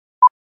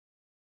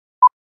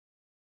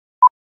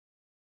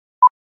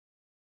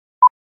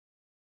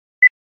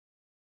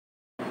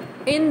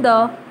In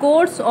the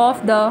course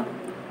of the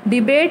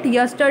debate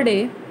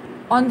yesterday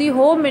on the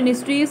Home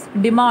Ministry's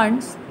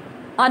demands,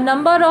 a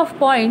number of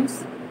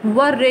points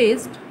were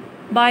raised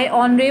by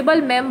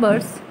honorable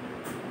members.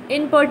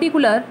 In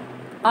particular,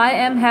 I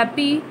am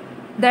happy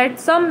that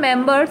some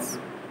members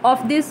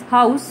of this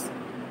House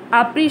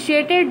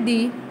appreciated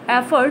the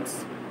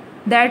efforts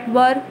that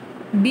were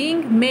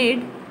being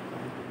made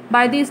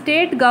by the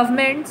state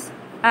governments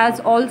as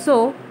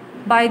also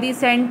by the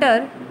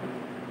center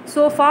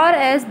so far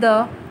as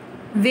the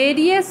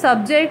various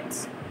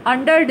subjects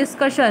under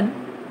discussion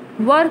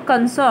were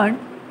concerned,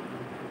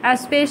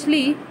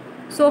 especially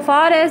so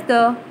far as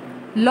the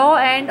law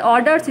and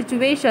order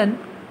situation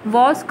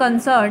was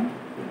concerned.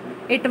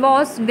 It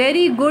was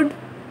very good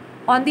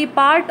on the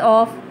part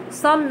of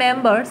some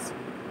members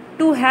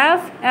to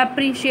have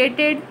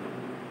appreciated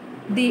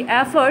the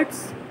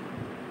efforts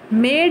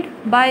made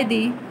by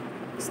the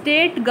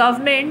state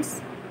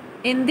governments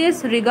in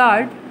this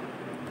regard.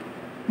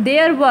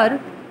 There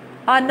were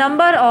a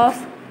number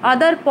of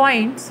other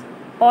points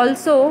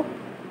also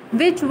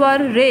which were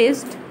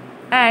raised,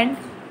 and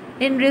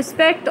in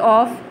respect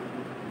of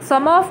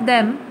some of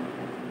them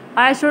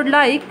I should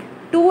like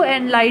to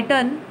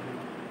enlighten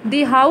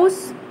the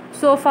House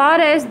so far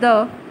as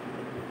the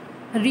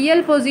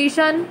real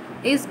position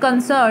is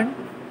concerned.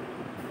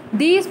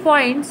 These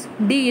points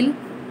deal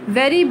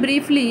very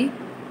briefly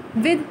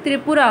with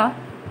Tripura,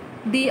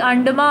 the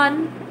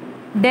Andaman,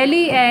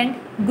 Delhi and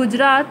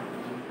Gujarat,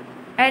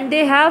 and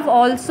they have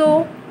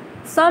also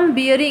some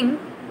bearing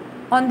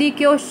on the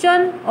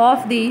question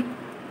of the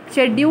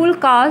scheduled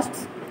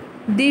castes,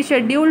 the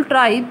scheduled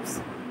tribes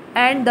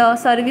and the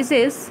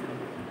services.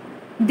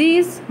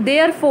 These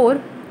therefore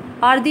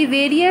are the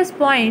various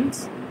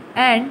points,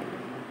 and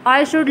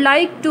I should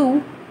like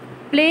to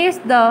place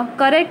the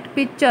correct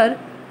picture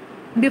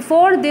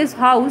before this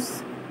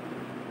House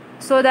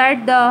so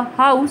that the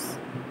House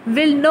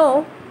will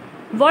know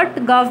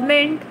what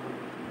government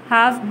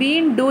have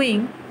been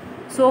doing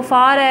so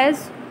far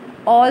as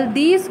all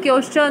these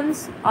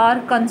questions are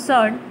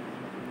concerned.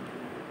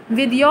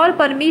 With your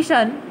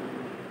permission,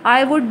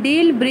 I would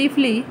deal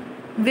briefly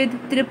with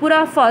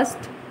Tripura first.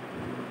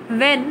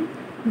 When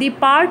the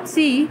Part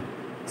C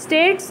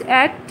States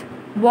Act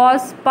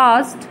was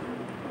passed,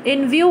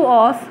 in view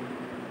of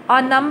a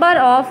number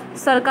of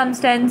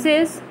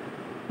circumstances,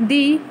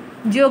 the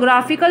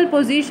geographical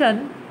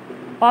position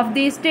of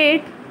the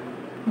state,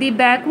 the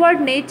backward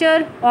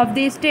nature of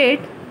the state,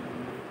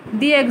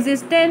 the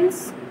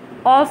existence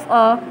of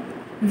a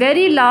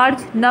very large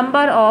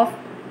number of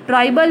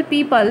tribal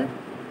people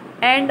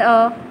and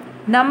a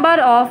number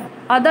of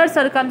other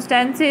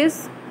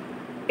circumstances,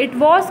 it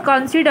was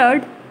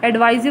considered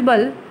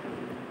advisable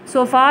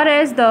so far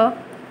as the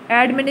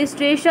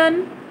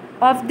administration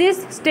of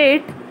this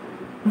state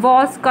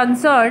was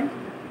concerned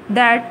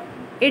that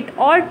it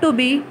ought to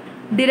be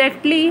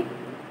directly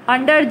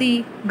under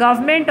the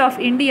government of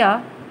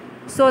India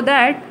so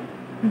that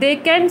they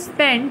can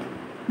spend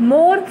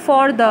more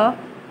for the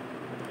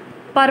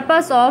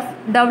purpose of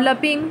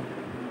developing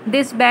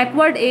this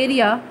backward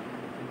area.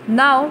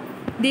 Now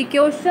the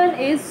question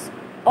is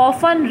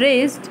often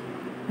raised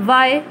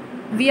why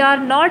we are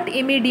not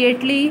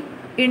immediately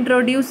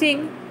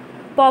introducing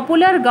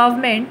popular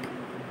government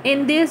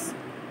in this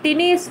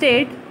tiny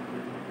state,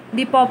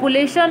 the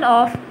population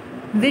of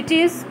which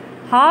is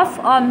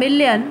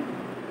 500,000.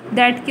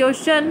 That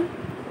question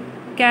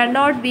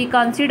cannot be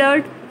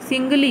considered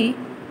singly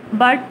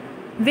but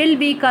will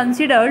be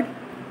considered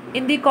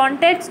in the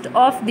context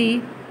of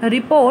the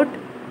report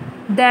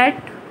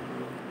that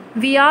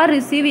we are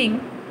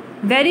receiving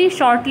very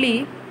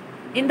shortly.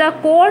 In the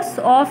course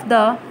of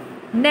the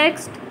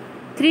next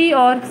 3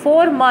 or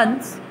 4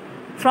 months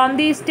from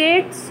the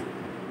States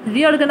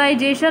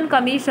Reorganization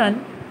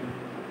Commission,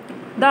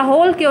 the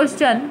whole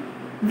question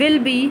will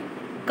be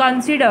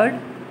considered.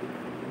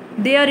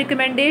 Their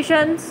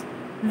recommendations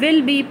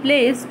will be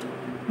placed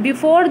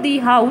before the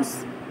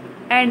House,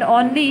 and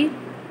only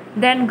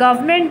then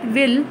government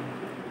will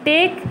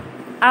take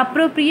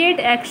appropriate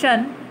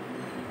action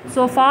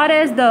so far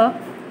as the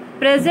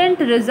present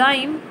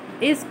regime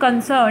is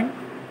concerned.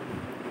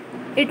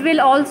 It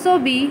will also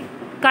be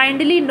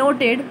kindly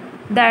noted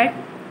that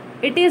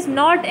it is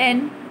not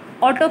an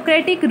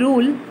autocratic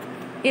rule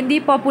in the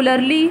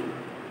popularly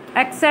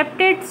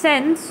accepted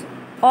sense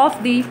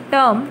of the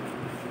term.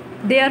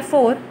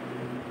 Therefore,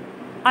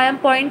 I am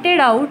pointed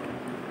out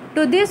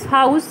to this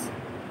House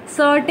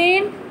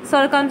certain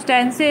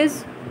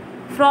circumstances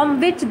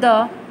from which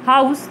the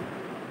House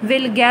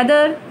will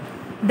gather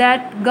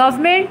that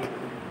government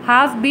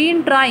have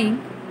been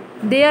trying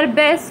their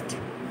best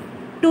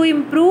to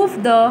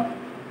improve the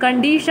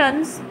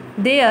conditions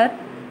there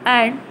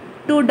and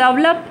to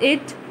develop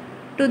it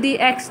to the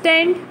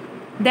extent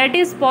that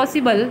is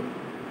possible.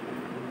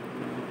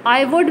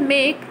 I would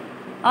make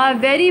a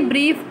very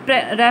brief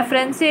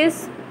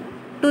references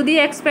to the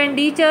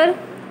expenditure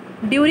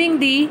during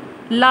the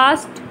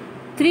last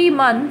 3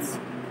 months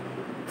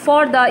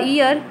for the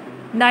year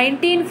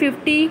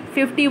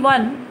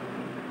 1950-51.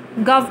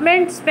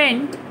 Government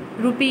spent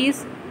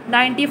rupees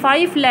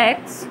 95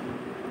 lakhs,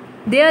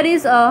 there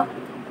is a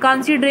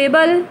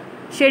considerable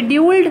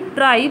scheduled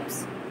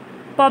tribes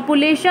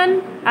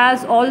population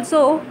as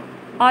also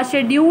a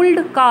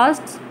scheduled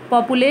castes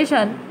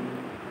population.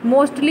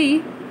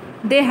 Mostly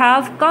they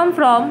have come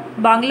from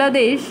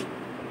Bangladesh.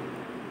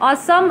 A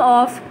sum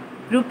of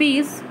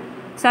rupees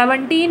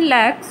 17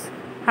 lakhs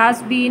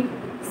has been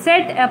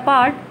set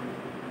apart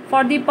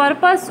for the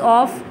purpose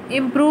of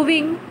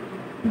improving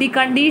the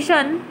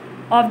condition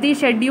of the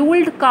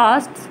scheduled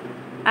castes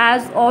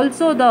as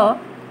also the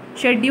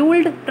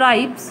scheduled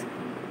tribes.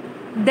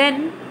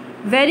 Then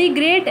very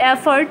great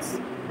efforts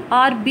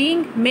are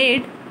being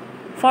made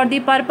for the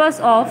purpose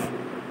of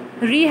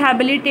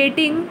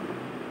rehabilitating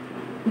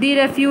the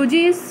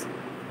refugees,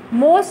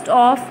 most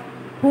of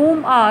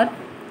whom are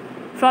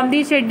from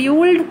the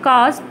scheduled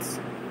castes,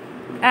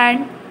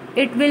 and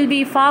it will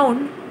be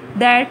found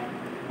that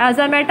as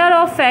a matter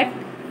of fact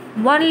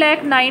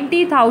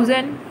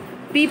 1,90,000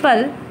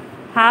 people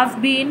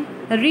have been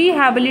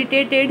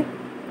rehabilitated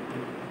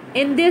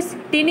in this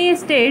tiny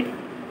state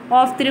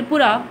of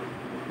Tripura.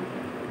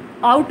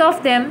 Out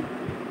of them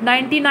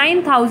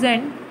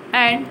 99,000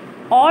 and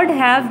odd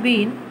have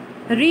been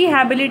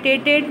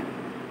rehabilitated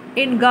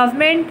in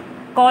government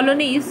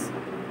colonies,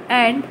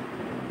 and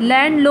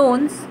land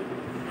loans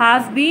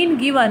have been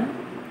given,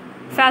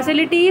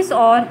 facilities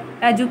or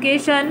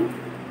education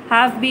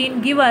have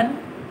been given,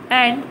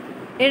 and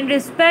in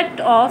respect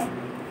of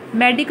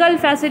medical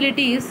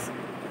facilities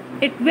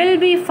it will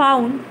be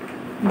found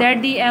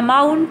that the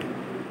amount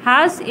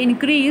has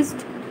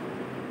increased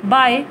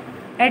by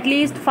at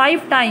least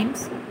 5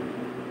 times.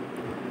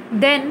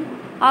 Then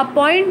a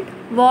point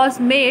was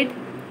made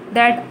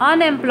that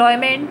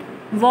unemployment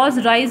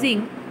was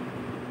rising.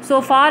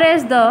 So far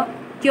as the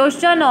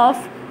question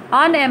of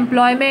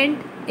unemployment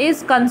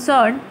is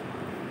concerned,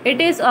 it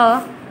is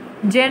a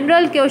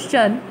general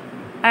question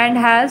and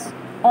has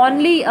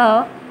only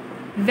a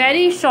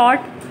very short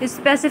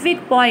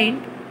specific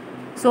point.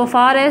 So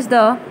far as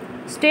the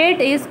state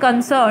is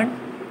concerned,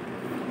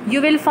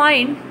 you will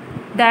find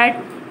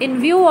that in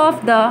view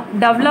of the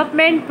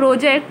development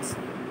projects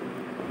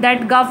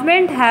that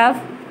government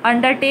have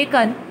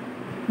undertaken,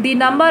 the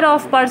number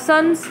of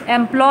persons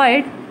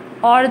employed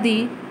or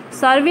the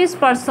service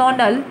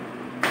personnel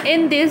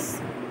in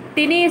this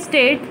tiny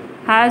state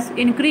has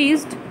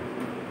increased.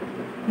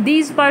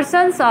 These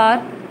persons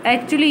are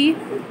actually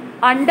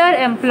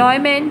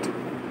underemployment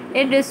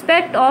in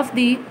respect of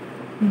the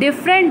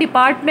different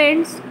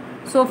departments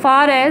so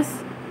far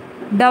as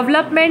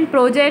development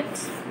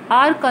projects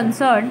are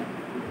concerned.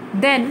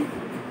 Then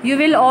you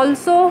will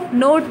also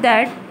note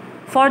that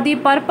for the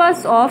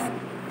purpose of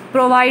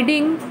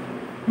providing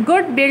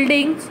good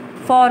buildings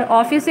for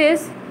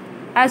offices,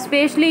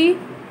 especially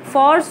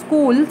for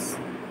schools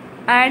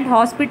and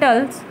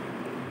hospitals,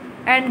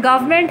 and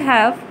government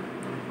have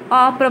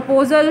a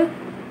proposal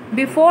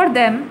before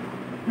them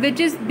which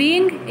is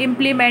being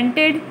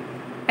implemented,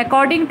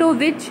 according to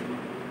which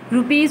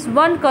rupees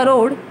 1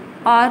 crore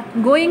are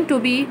going to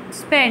be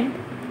spent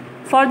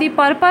for the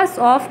purpose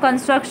of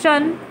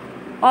construction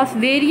of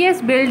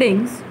various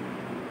buildings.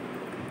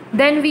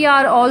 Then we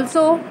are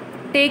also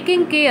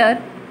taking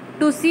care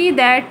to see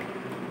that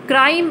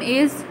crime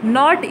is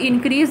not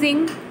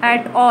increasing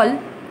at all.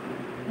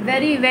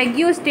 Very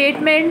vague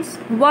statements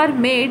were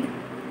made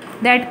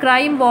that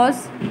crime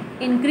was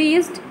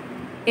increased.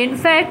 In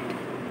fact,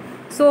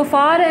 so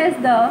far as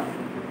the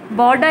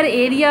border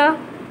area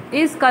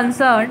is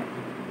concerned,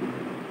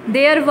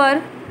 there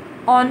were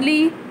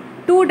only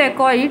 2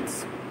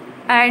 dacoits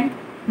and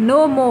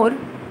no more.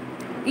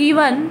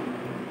 Even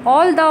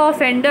all the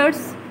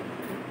offenders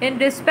in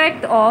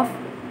respect of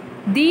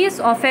these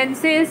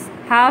offences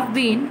have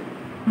been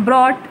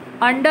brought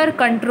under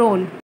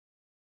control.